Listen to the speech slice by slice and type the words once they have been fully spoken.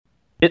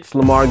It's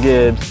Lamar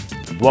Gibbs.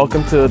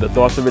 Welcome to the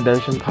Thoughts of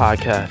Redemption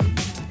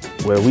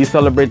podcast, where we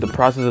celebrate the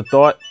process of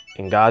thought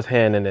and God's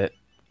hand in it.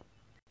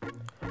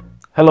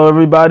 Hello,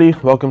 everybody.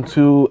 Welcome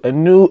to a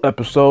new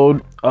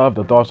episode of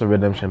the Thoughts of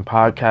Redemption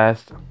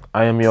podcast.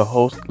 I am your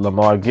host,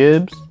 Lamar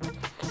Gibbs.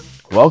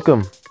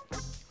 Welcome.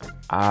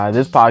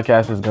 This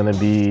podcast is going to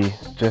be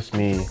just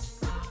me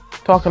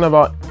talking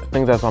about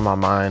things that's on my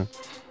mind.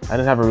 I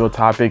didn't have a real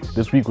topic.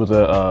 This week was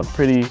a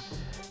pretty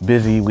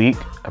busy week,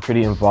 a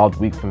pretty involved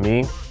week for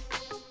me.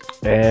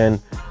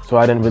 And so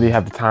I didn't really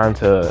have the time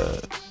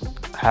to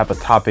have a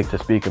topic to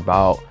speak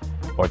about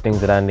or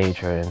things of that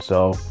nature. And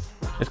so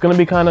it's going to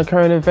be kind of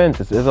current events.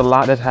 There's a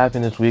lot that's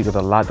happened this week. There's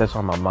a lot that's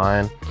on my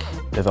mind.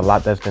 There's a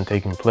lot that's been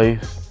taking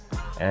place.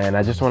 And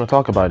I just want to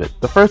talk about it.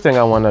 The first thing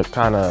I want to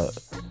kind of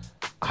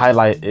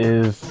highlight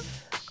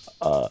is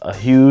a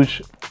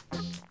huge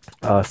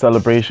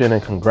celebration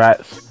and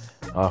congrats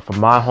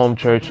from my home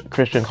church,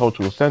 Christian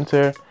Cultural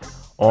Center,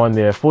 on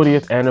their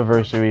 40th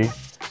anniversary.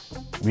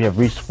 We have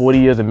reached 40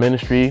 years of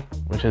ministry,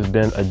 which has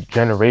been a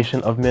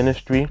generation of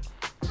ministry,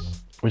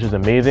 which is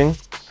amazing.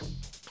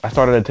 I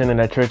started attending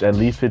that church at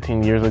least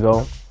 15 years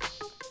ago,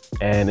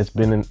 and it's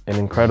been an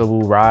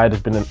incredible ride.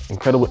 It's been an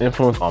incredible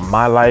influence on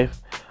my life.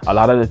 A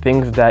lot of the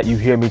things that you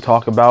hear me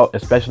talk about,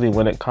 especially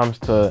when it comes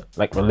to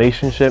like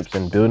relationships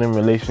and building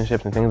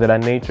relationships and things of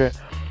that nature,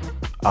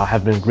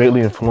 have been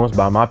greatly influenced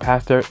by my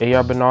pastor,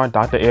 A.R. Bernard,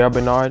 Dr. A.R.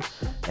 Bernard,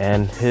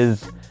 and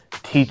his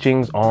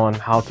teachings on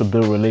how to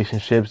build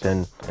relationships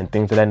and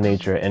things of that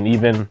nature. And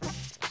even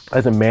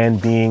as a man,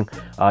 being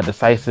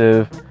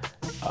decisive,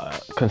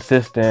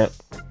 consistent,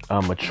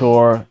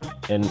 mature,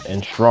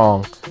 and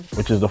strong,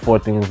 which is the 4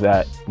 things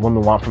that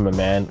women want from a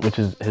man, which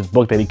is his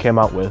book that he came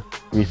out with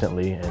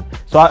recently. And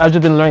so I've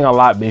just been learning a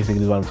lot,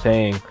 basically, is what I'm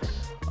saying,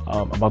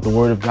 about the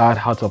Word of God,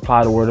 how to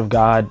apply the Word of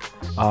God,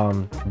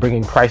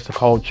 bringing Christ to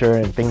culture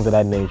and things of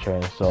that nature.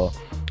 And so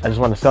I just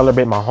want to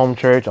celebrate my home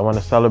church. I want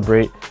to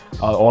celebrate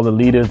all the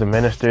leaders, the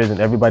ministers, and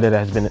everybody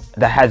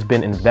that has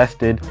been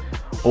invested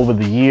over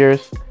the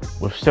years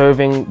with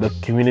serving the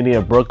community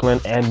of Brooklyn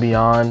and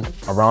beyond,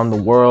 around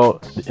the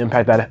world. The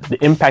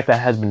impact that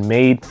has been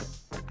made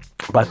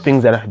by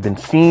things that have been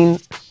seen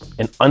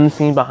and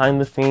unseen behind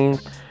the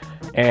scenes.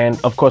 And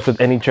of course, with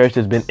any church,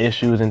 there's been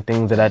issues and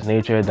things of that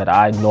nature that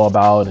I know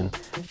about and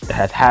that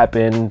has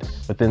happened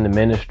within the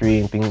ministry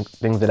and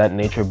things of that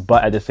nature.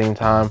 But at the same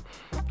time,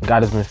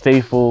 God has been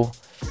faithful.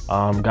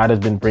 God has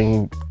been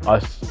bringing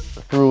us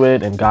through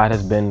it, and God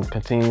has been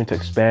continuing to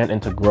expand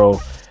and to grow.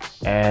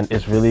 And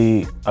it's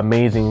really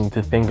amazing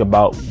to think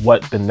about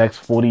what the next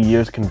 40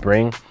 years can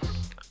bring,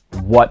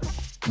 what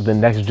the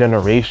next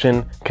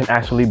generation can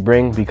actually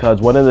bring,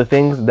 because one of the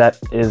things that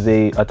is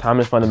a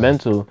timeless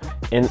fundamental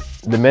in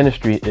the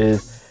ministry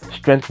is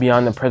strength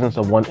beyond the presence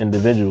of one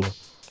individual.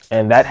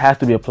 And that has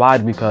to be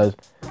applied because,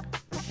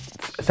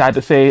 sad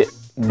to say,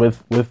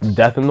 with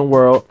death in the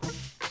world,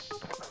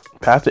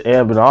 Pastor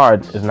A.R.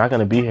 Bernard is not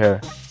going to be here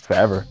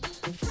forever.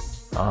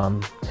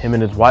 Him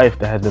and his wife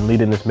that has been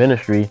leading this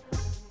ministry,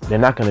 they're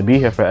not going to be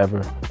here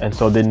forever. And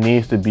so there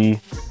needs to be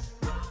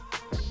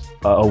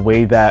a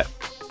way that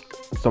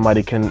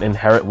somebody can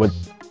inherit what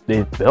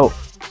they've built.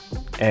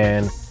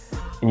 And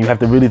you have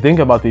to really think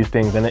about these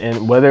things.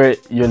 And whether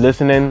you're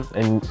listening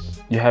and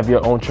you have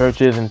your own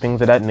churches and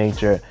things of that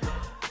nature,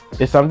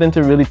 it's something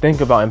to really think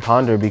about and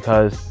ponder,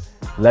 because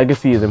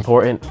legacy is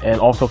important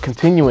and also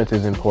continuance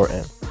is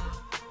important.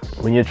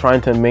 When you're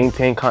trying to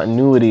maintain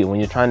continuity, when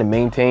you're trying to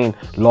maintain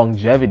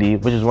longevity,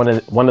 which is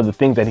one of the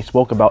things that he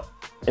spoke about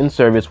in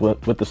service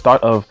with the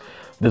start of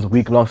this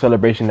week-long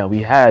celebration that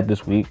we had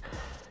this week,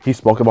 he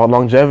spoke about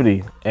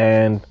longevity.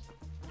 And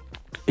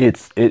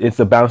it's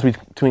a balance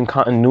between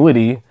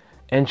continuity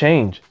and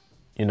change.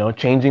 You know,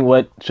 changing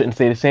what shouldn't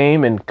stay the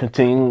same and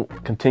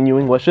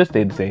continuing what should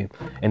stay the same,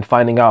 and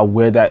finding out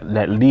where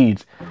that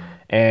leads.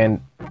 And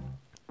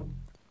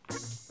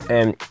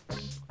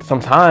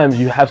sometimes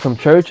you have some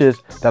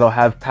churches that'll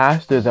have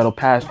pastors that'll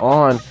pass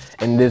on,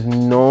 and there's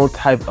no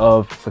type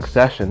of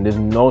succession. There's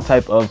no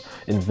type of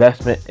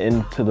investment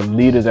into the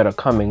leaders that are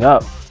coming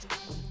up.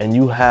 And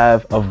you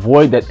have a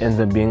void that ends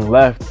up being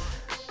left.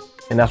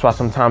 And that's why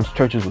sometimes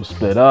churches will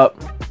split up.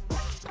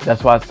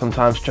 That's why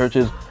sometimes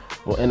churches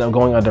will end up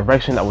going a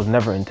direction that was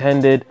never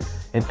intended,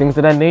 and things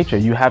of that nature.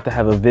 You have to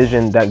have a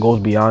vision that goes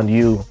beyond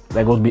you,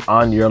 that goes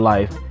beyond your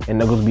life,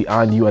 and that goes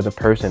beyond you as a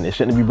person. It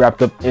shouldn't be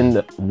wrapped up in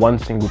one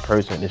single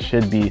person. It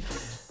should be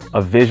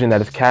a vision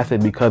that is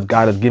casted because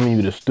God has given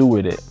you to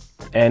steward it.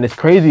 And it's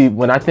crazy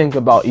when I think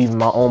about even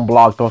my own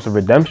blog, Thoughts of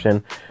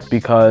Redemption,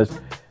 because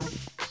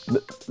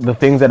the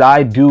things that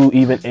I do,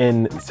 even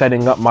in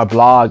setting up my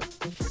blog,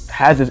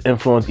 has this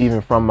influence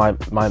even from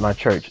my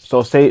church.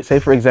 So say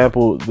for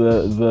example,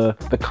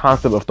 the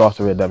concept of Thoughts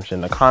of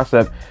Redemption. The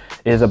concept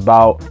is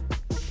about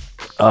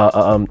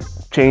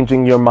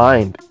changing your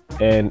mind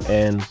and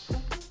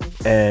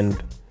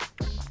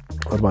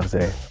what was I about to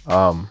say?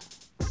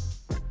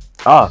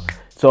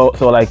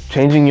 So like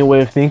changing your way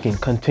of thinking,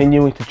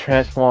 continuing to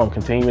transform,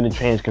 continuing to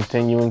change,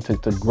 continuing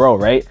to grow,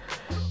 right?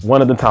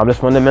 one of the timeless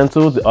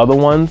fundamentals. The other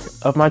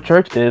ones of my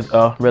church is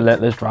a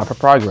relentless drive for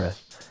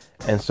progress.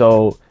 And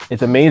so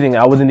it's amazing.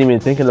 I wasn't even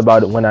thinking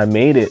about it when I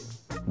made it,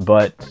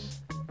 but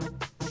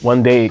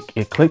one day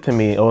it clicked to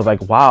me. It was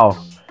like, wow,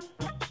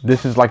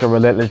 this is like a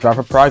relentless drive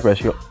for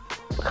progress. You're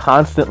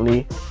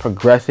constantly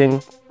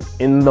progressing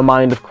in the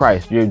mind of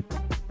Christ. You're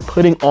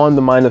putting on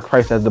the mind of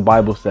Christ, as the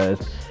Bible says,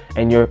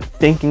 and you're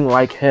thinking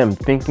like him,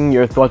 thinking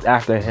your thoughts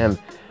after him,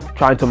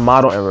 trying to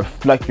model and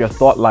reflect your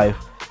thought life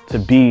to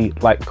be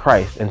like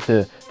Christ and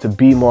to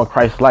be more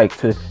Christ-like,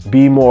 to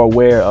be more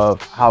aware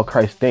of how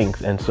Christ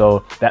thinks. And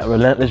so that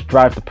relentless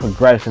drive to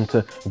progress and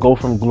to go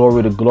from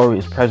glory to glory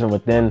is present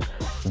within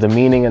the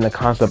meaning and the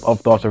concept of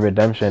Thoughts of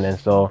Redemption. And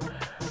so,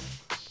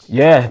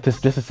 yeah,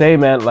 just to say,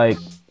 man, like,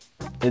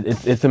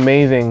 it's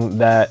amazing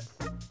that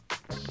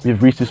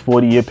we've reached this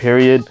 40-year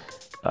period.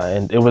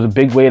 And it was a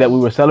big way that we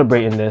were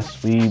celebrating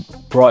this. We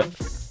brought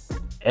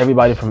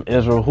everybody from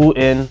Israel Who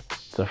in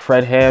to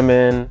Fred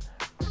Hammond,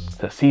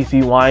 to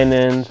CeCe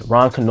Winans,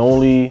 Ron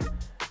Canoli.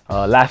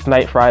 Last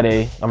night,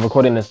 Friday, I'm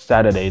recording this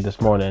Saturday this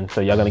morning,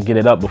 so y'all gonna get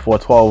it up before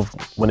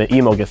 12 when the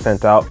email gets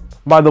sent out.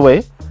 By the way,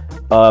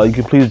 you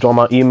can please join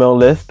my email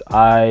list.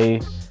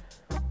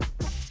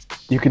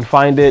 You can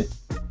find it.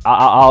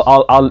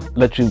 I'll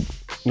let you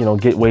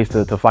get ways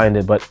to find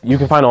it, but you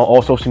can find it on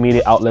all social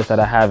media outlets that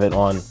I have it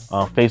on,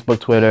 Facebook,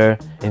 Twitter,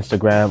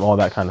 Instagram, all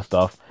that kind of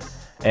stuff.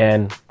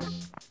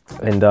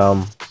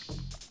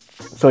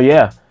 So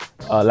yeah,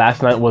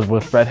 last night was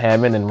with Fred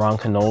Hammond and Ron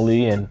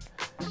Canoli,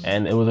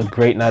 and it was a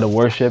great night of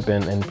worship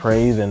and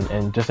praise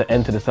and just an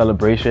end to the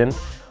celebration.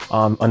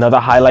 Another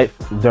highlight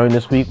during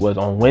this week was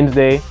on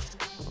Wednesday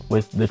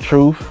with The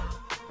Truth.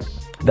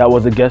 That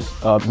was a guest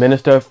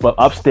minister, but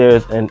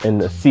upstairs in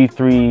the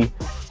C3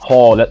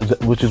 hall,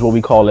 which is what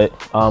we call it,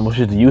 which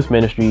is the youth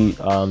ministry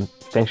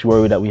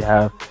sanctuary that we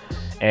have.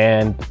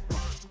 And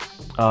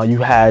you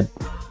had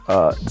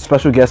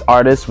special guest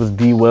artist was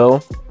D.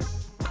 Will,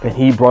 and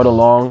he brought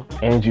along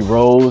Angie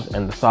Rose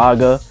and The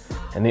Saga,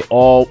 and they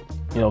all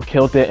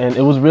killed it. And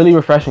it was really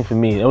refreshing for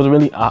me. It was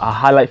really a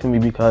highlight for me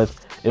because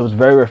it was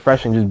very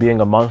refreshing just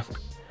being amongst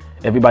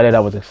everybody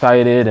that was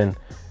excited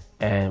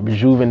and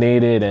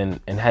rejuvenated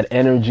and had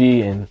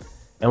energy and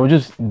was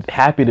just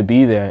happy to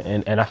be there.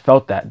 And I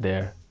felt that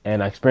there.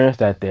 And I experienced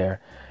that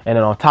there. And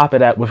then on top of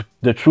that, with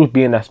The Truth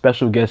being that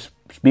special guest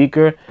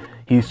speaker,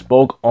 he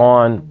spoke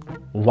on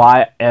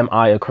why am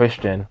I a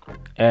Christian?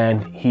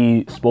 And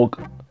he spoke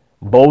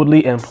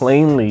boldly and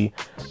plainly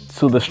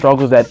to the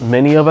struggles that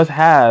many of us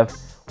have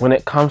when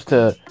it comes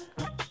to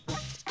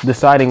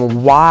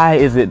deciding why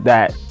is it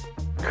that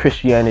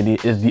Christianity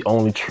is the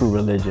only true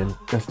religion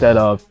instead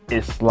of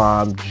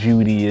Islam,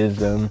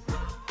 Judaism,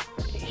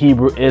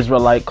 Hebrew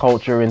Israelite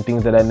culture and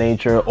things of that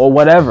nature, or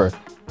whatever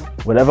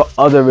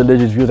other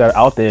religious views that are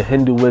out there,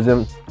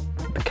 Hinduism,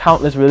 the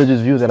countless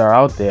religious views that are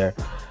out there,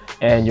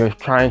 and you're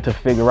trying to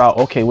figure out,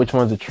 okay, which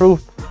one's the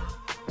truth?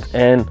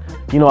 And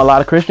a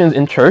lot of Christians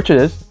in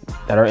churches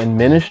that are in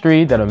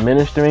ministry, that are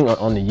ministering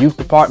on the youth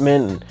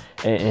department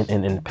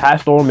and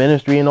pastoral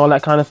ministry and all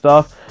that kind of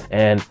stuff,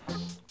 and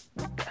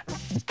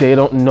they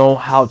don't know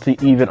how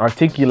to even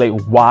articulate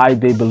why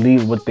they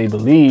believe what they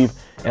believe.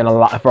 And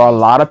for a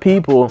lot of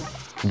people,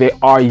 they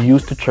are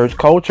used to church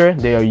culture.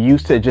 They are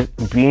used to just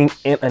being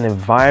in an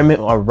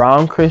environment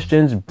around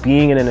Christians,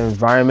 being in an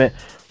environment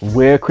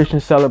where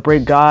Christians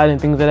celebrate God and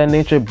things of that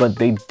nature, but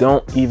they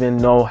don't even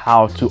know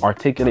how to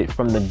articulate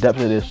from the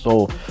depths of their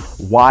soul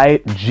why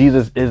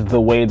Jesus is the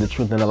way, the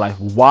truth, and the life.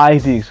 Why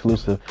is he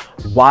exclusive?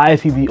 Why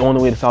is he the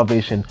only way to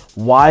salvation?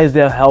 Why is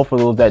there hell for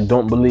those that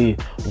don't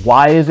believe?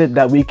 Why is it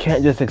that we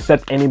can't just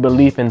accept any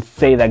belief and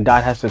say that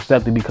God has to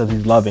accept it because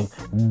he's loving?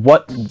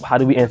 How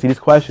do we answer these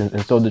questions?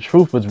 And so The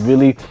Truth was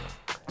really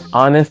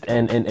honest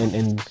and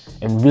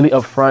really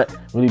upfront,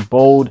 really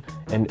bold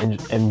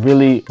and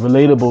really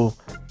relatable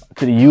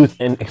to the youth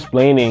in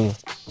explaining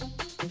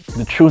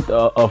the truth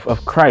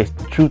of Christ,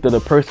 the truth of the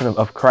person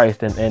of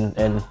Christ and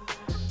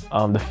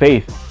the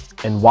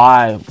faith, and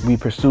why we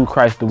pursue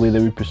Christ the way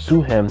that we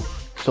pursue him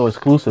so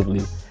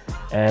exclusively.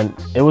 And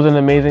it was an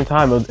amazing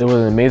time. It was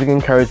an amazing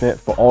encouragement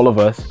for all of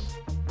us,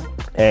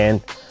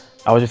 and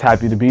I was just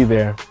happy to be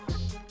there.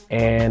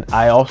 And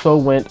I also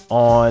went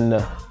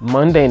on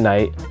Monday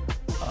night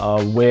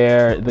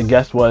where the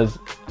guest was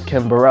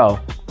Kim Burrell.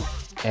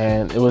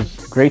 And it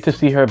was great to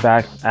see her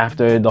back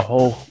after the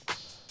whole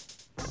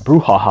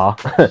brouhaha,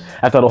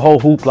 after the whole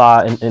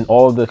hoopla and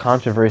all the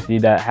controversy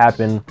that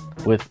happened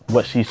with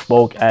what she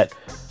spoke at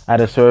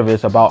a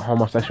service about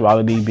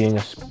homosexuality being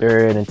a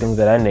spirit and things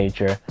of that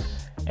nature.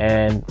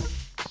 And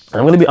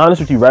I'm going to be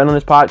honest with you right on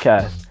this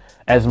podcast.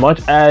 As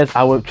much as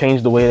I would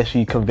change the way that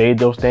she conveyed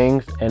those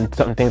things and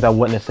certain things I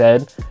wouldn't have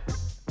said,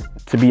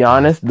 to be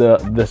honest,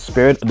 the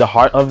spirit, the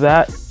heart of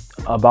that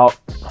about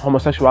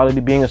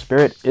homosexuality being a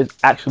spirit is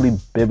actually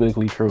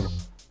biblically true.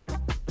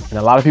 And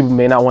a lot of people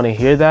may not want to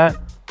hear that,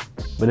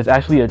 but it's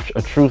actually a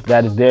truth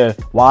that is there.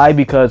 Why?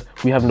 Because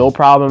we have no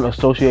problem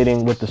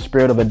associating with the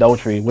spirit of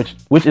adultery,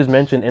 which is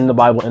mentioned in the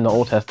Bible in the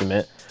Old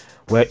Testament,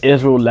 where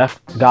Israel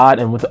left God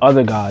and with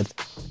other gods.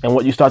 And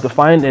what you start to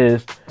find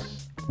is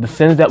the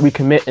sins that we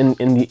commit in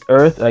the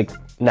earth, like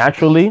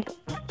naturally,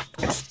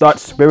 it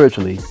starts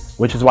spiritually,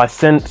 which is why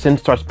sin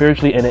starts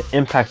spiritually and it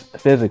impacts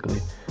physically.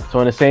 So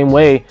in the same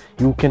way,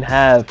 you can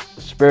have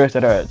spirits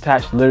that are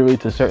attached literally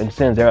to certain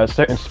sins. There are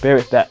certain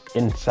spirits that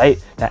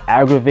incite, that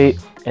aggravate,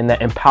 and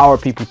that empower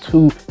people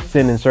to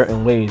sin in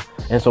certain ways.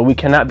 And so we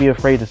cannot be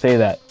afraid to say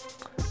that.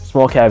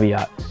 Small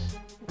caveat.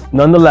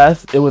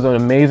 Nonetheless, it was an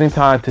amazing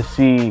time to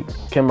see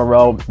Kim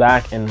Morrell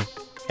back and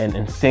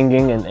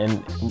singing,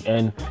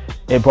 and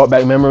it brought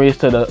back memories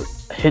to the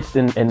hits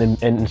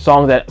and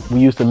songs that we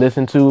used to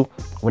listen to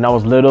when I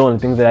was little and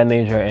things of that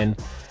nature. And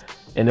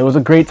it was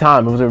a great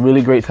time. It was a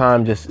really great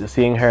time just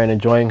seeing her and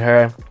enjoying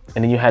her.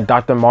 And then you had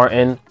Dr.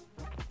 Martin.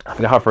 I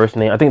forgot her first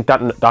name. I think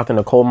Dr.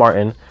 Nicole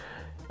Martin.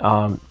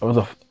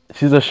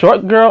 She's a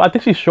short girl. I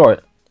think she's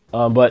short,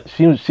 but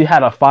she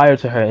had a fire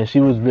to her, and she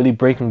was really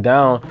breaking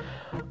down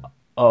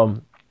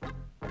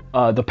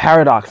the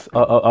paradox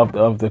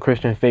of the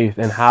Christian faith,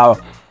 and how,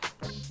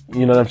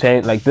 you know what I'm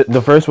saying, like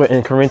the verse where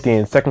in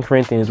Corinthians, 2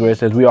 Corinthians, where it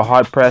says we are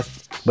hard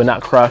pressed but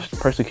not crushed,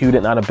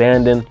 persecuted not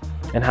abandoned,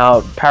 and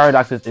how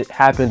paradoxes it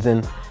happens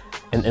in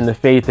the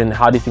faith and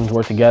how these things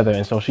work together.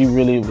 And so she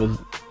really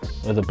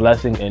was a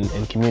blessing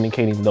in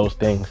communicating those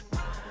things.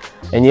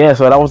 And yeah,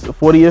 so that was the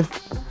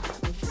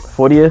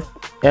 40th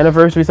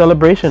anniversary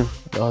celebration,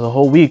 the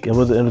whole week. It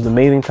was an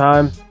amazing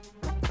time.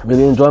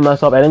 Really enjoyed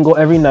myself. I didn't go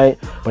every night,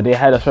 but they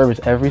had a service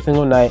every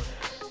single night.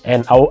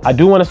 And I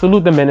do want to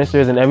salute the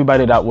ministers and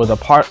everybody that was a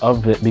part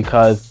of it,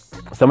 because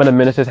some of the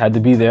ministers had to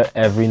be there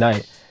every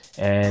night.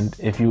 And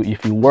if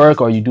you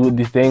work or you do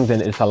these things,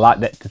 then it's a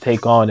lot to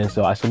take on. And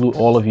so I salute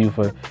all of you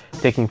for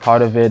taking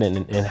part of it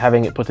and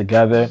having it put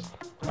together.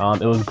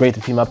 It was great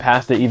to see my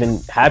pastor even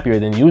happier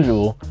than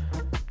usual,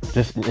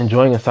 just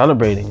enjoying and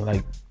celebrating.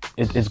 Like,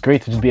 it's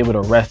great to just be able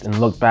to rest and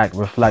look back,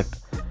 reflect.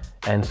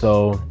 And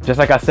so, just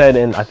like I said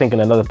I think in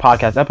another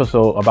podcast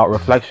episode about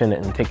reflection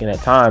and taking that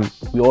time,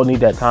 we all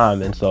need that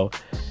time. And so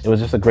it was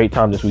just a great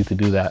time this week to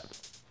do that.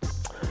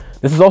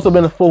 This has also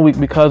been a full week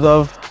because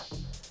of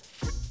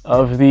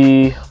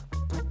the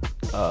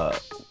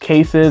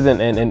cases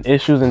and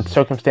issues and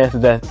circumstances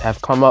that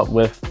have come up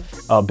with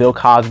Bill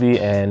Cosby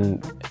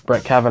and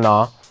Brett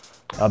Kavanaugh.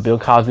 Bill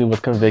Cosby was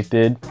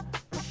convicted,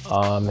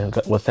 and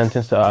was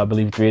sentenced to, I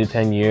believe, 3 to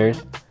 10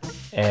 years.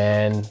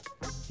 And,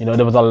 you know,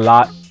 there was a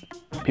lot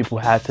people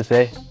had to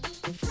say,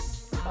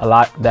 a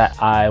lot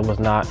that I was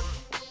not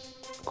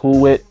cool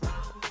with.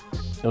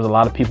 There was a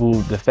lot of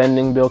people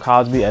defending Bill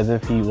Cosby as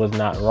if he was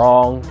not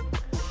wrong,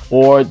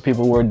 or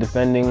people were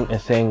defending and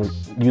saying,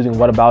 using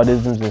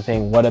whataboutisms and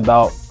saying, what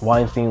about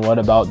Weinstein, what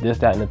about this,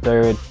 that, and the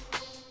third.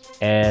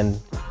 And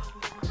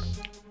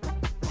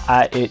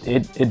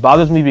it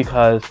bothers me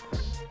because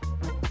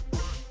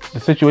the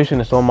situation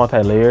is so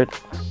multi-layered.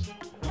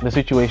 The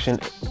situation,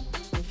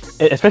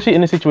 especially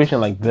in a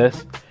situation like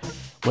this,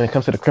 when it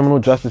comes to the criminal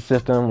justice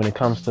system, when it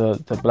comes to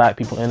black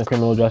people in the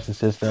criminal justice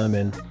system,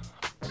 and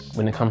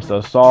when it comes to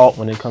assault,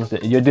 when it comes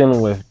to, you're dealing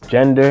with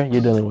gender,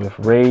 you're dealing with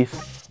race,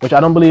 which I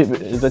don't believe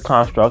is a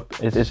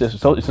construct. It's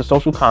just it's a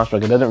social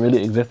construct. It doesn't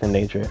really exist in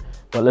nature.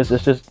 But let's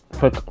just,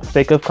 for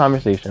sake of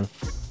conversation,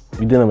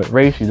 you're dealing with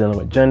race, you're dealing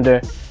with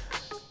gender,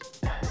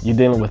 you're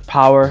dealing with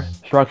power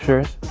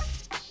structures,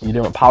 you're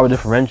dealing with power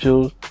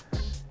differentials,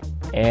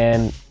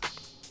 and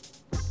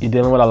you're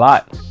dealing with a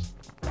lot.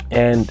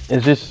 And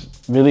it's just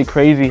really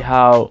crazy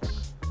how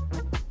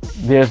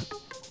there's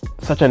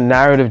such a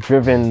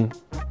narrative-driven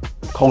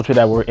culture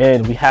that we're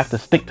in. We have to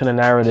stick to the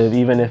narrative,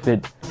 even if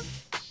it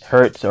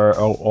hurts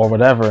or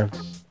whatever.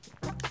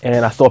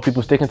 And I saw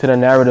people sticking to the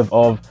narrative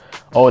of,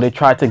 oh, they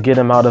tried to get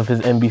him out of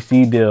his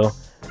NBC deal,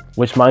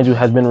 which, mind you,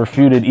 has been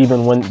refuted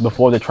even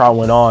before the trial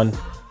went on.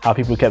 How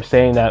people kept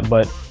saying that,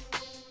 but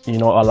you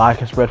know, a lie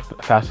can spread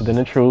faster than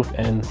the truth,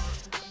 and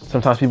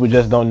sometimes people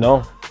just don't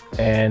know.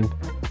 And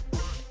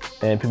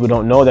people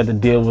don't know that the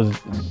deal was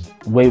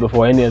way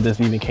before any of this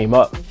even came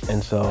up.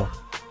 And so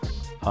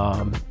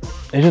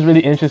it's just really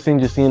interesting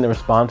just seeing the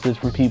responses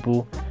from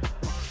people,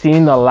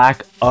 seeing the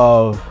lack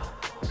of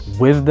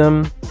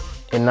wisdom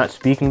and not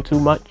speaking too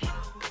much.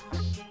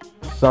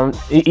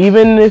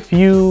 Even if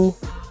you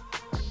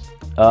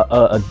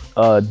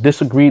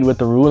disagreed with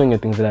the ruling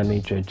and things of that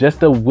nature,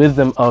 just the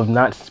wisdom of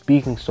not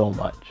speaking so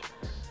much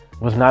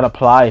was not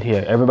applied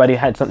here. Everybody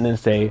had something to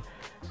say.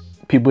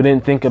 People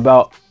didn't think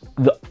about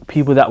the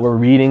people that were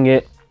reading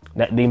it,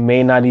 that they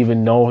may not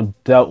even know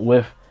dealt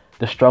with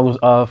the struggles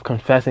of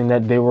confessing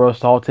that they were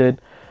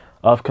assaulted,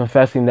 of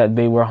confessing that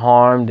they were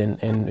harmed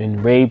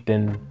and raped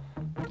and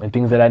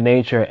things of that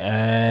nature.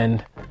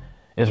 And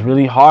it's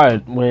really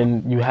hard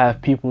when you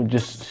have people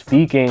just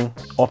speaking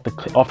off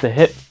the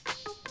hip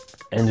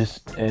and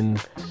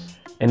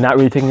not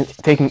really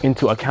taking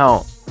into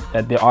account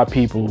that there are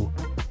people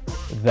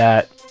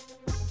that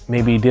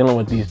may be dealing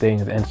with these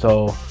things. And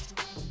so,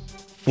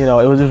 you know,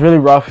 it was just really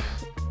rough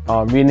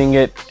reading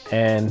it.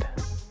 And,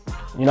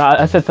 you know,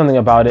 I said something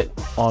about it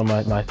on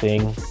my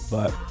thing,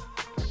 but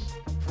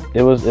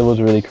it was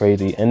really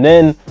crazy. And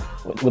then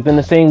within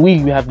the same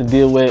week, we have to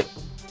deal with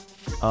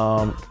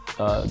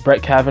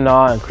Brett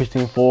Kavanaugh and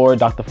Christine Ford,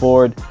 Dr.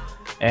 Ford,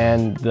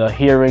 and the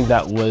hearing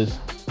that was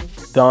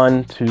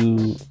done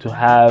to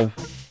have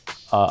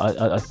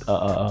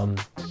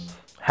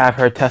have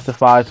her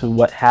testify to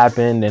what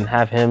happened and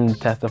have him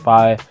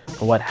testify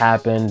to what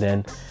happened,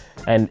 and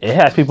it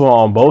has people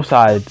on both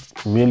sides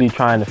really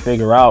trying to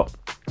figure out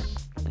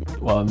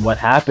what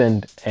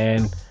happened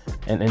and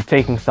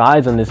taking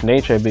sides on this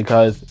nature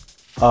because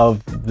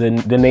of the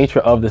nature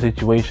of the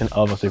situation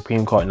of a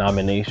Supreme Court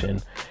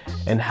nomination,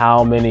 and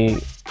how many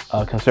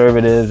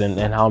conservatives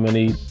and how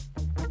many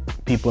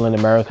people in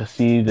America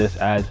see this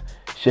as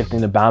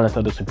shifting the balance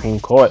of the Supreme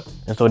Court.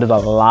 And so there's a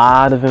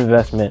lot of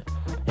investment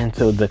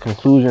into the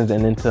conclusions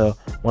and into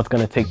what's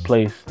going to take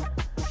place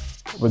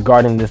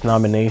regarding this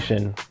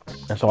nomination.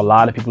 And so a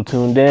lot of people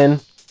tuned in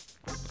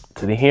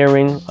to the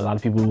hearing. A lot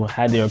of people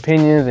had their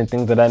opinions and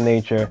things of that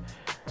nature.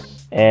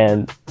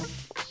 And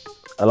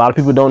a lot of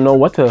people don't know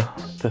what to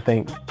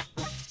think.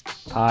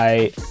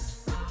 I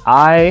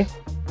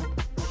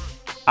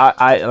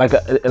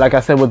like I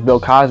said with Bill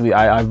Cosby,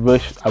 I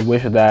wish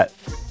that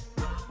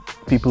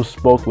people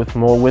spoke with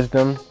more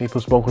wisdom,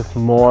 people spoke with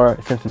more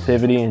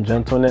sensitivity and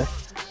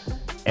gentleness,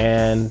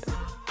 and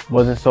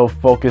wasn't so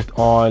focused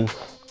on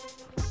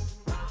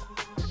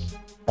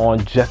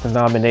just the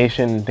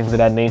nomination and things of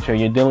that nature.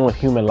 You're dealing with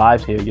human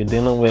lives here. You're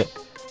dealing with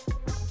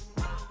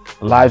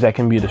lives that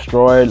can be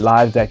destroyed,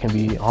 lives that can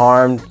be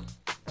harmed,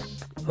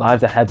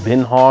 lives that have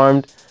been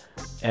harmed,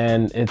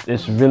 and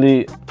it's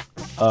really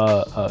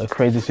a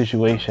crazy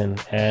situation.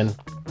 And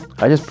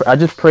I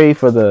just pray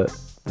for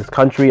this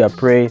country. I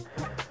pray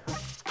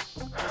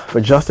for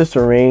justice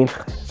to reign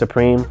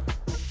supreme.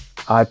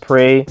 I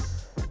pray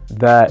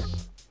that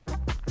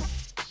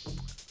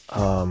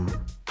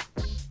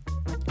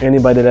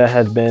anybody that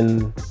has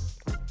been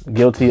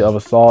guilty of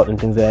assault and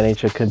things of that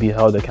nature could be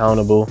held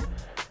accountable,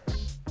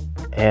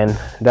 and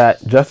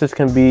that justice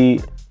can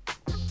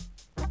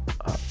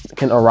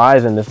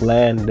arise in this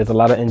land. There's a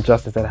lot of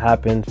injustice that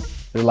happens.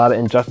 There's a lot of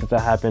injustice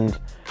that happens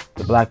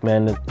to black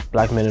men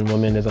and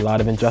women. There's a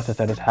lot of injustice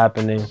that is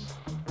happening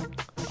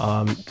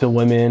to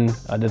women.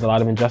 There's a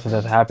lot of injustice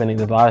that's happening.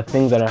 There's a lot of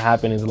things that are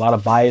happening. There's a lot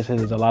of biases.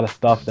 There's a lot of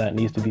stuff that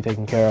needs to be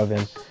taken care of.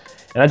 And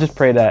I just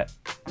pray that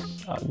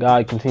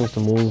God continues to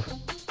move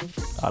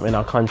in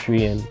our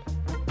country. And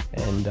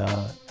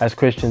as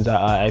Christians,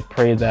 I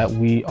pray that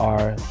we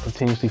are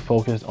continuously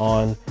focused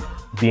on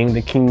being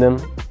the kingdom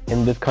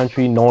in this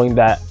country, knowing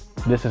that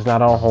this is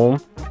not our home,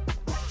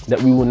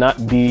 that we will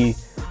not be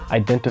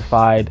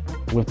identified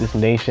with this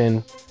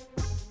nation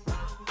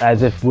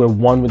as if we're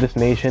one with this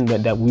nation,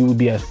 that we will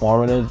be as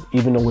foreigners.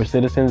 Even though we're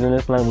citizens in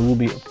this land, we will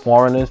be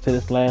foreigners to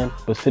this land,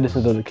 but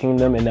citizens of the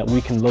kingdom, and that we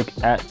can look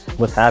at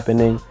what's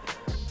happening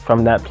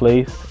from that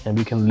place, and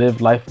we can live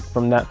life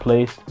from that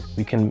place.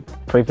 We can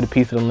pray for the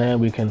peace of the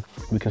land. We can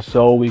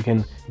sow, we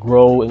can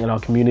grow in our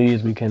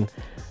communities, we can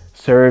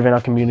serve in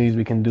our communities,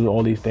 we can do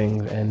all these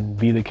things and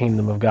be the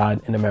kingdom of God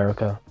in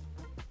America.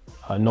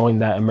 Knowing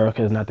that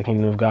America is not the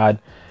kingdom of God,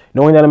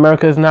 knowing that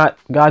America is not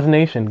God's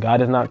nation. God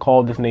has not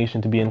called this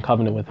nation to be in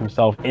covenant with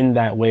himself in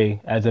that way,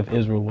 as if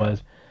Israel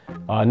was.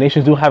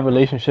 Nations do have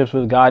relationships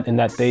with God in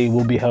that they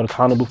will be held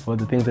accountable for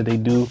the things that they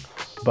do,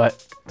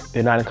 but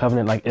they're not in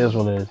covenant like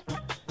Israel is.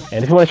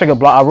 And if you want to check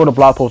I wrote a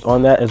blog post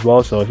on that as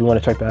well, so if you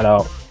want to check that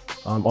out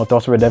on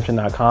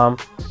thoughtsofredemption.com,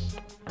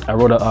 I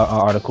wrote an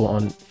article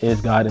on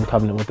Is God in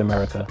Covenant with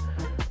America,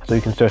 so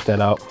you can search that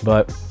out.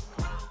 But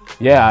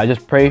yeah, I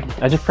just pray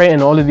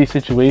in all of these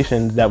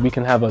situations that we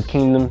can have a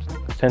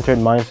kingdom-centered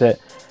mindset,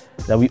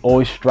 that we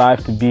always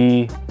strive to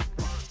be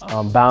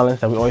balanced,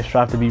 that we always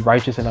strive to be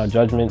righteous in our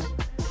judgments,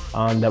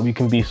 that we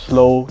can be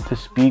slow to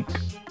speak,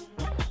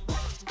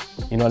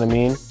 you know what I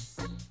mean?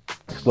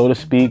 Slow to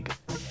speak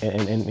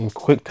and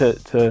quick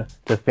to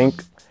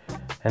think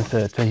and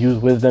to use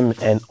wisdom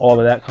and all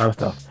of that kind of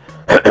stuff.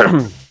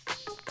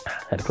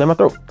 Had to clear my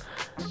throat.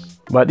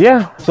 But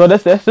yeah, so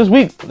that's this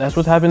week. That's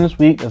what's happening this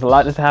week. There's a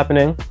lot that's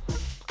happening.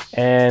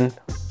 And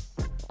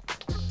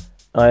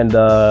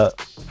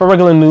for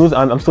regular news,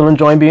 I'm still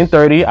enjoying being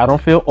 30. I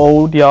don't feel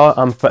old, y'all.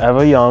 I'm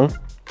forever young.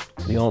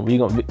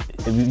 Speaking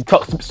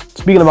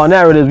about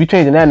narratives, we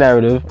changing that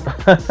narrative.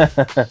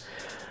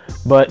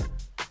 But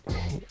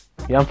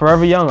yeah, I'm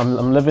forever young.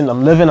 I'm living.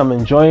 I'm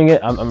enjoying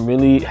it. I'm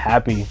really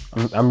happy.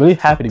 I'm really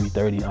happy to be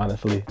 30.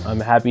 Honestly, I'm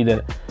happy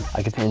that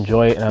I get to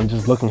enjoy it, and I'm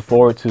just looking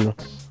forward to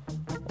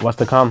what's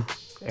to come.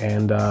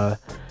 And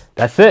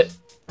that's it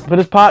for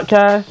this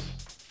podcast.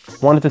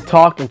 Wanted to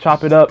talk and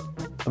chop it up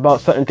about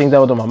certain things that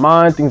was on my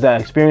mind, things that I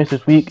experienced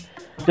this week.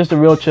 Just a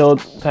real chill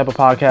type of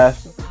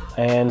podcast,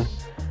 and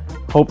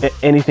hope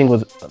anything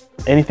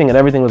and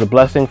everything was a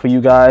blessing for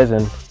you guys.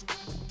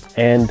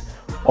 And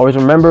always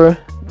remember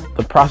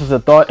the process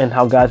of thought and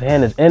how God's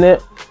hand is in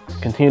it.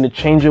 Continue to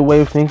change your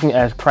way of thinking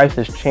as Christ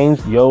has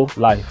changed your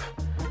life.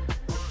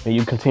 May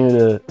you continue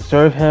to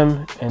serve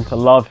him and to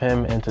love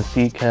him and to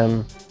seek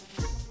him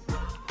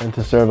and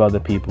to serve other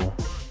people.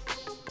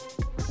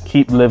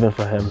 Keep living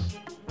for him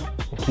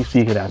and keep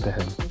seeking after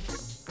him.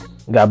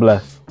 God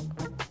bless.